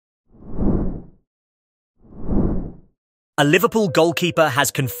A Liverpool goalkeeper has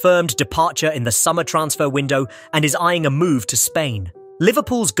confirmed departure in the summer transfer window and is eyeing a move to Spain.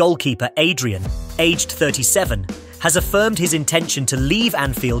 Liverpool's goalkeeper Adrian, aged 37, has affirmed his intention to leave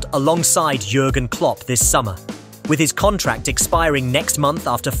Anfield alongside Jurgen Klopp this summer. With his contract expiring next month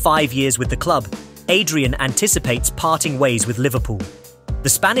after 5 years with the club, Adrian anticipates parting ways with Liverpool. The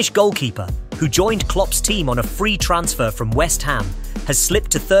Spanish goalkeeper, who joined Klopp's team on a free transfer from West Ham, has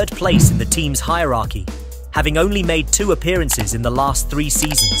slipped to third place in the team's hierarchy. Having only made 2 appearances in the last 3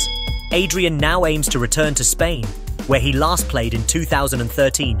 seasons, Adrian now aims to return to Spain, where he last played in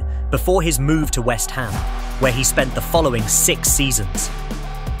 2013 before his move to West Ham, where he spent the following 6 seasons.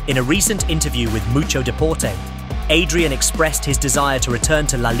 In a recent interview with Mucho Deporte, Adrian expressed his desire to return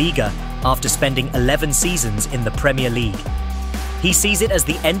to La Liga after spending 11 seasons in the Premier League. He sees it as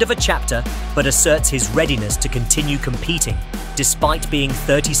the end of a chapter, but asserts his readiness to continue competing, despite being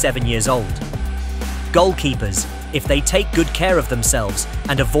 37 years old. Goalkeepers, if they take good care of themselves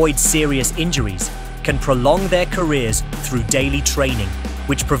and avoid serious injuries, can prolong their careers through daily training,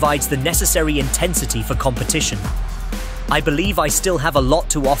 which provides the necessary intensity for competition. I believe I still have a lot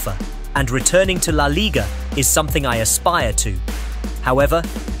to offer, and returning to La Liga is something I aspire to. However,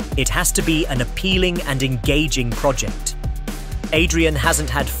 it has to be an appealing and engaging project. Adrian hasn't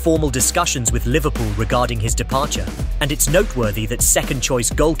had formal discussions with Liverpool regarding his departure, and it's noteworthy that second-choice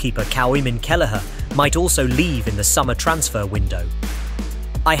goalkeeper Kaoimin Kelleher might also leave in the summer transfer window.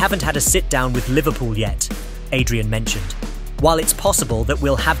 "I haven't had a sit-down with Liverpool yet," Adrian mentioned. "While it's possible that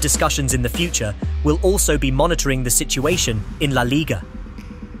we'll have discussions in the future, we'll also be monitoring the situation in La Liga."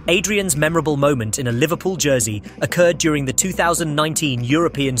 Adrian's memorable moment in a Liverpool jersey occurred during the 2019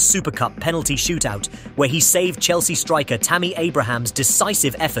 European Super Cup penalty shootout, where he saved Chelsea striker Tammy Abraham's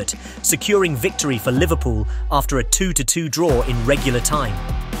decisive effort, securing victory for Liverpool after a 2-2 draw in regular time.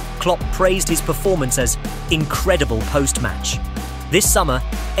 Klopp praised his performance as incredible post-match. This summer,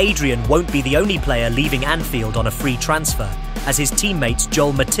 Adrian won't be the only player leaving Anfield on a free transfer, as his teammates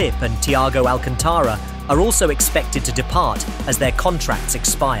Joel Matip and Thiago Alcantara are also expected to depart as their contracts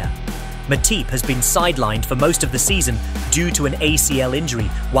expire. Matip has been sidelined for most of the season due to an ACL injury,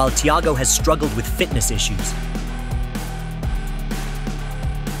 while Thiago has struggled with fitness issues.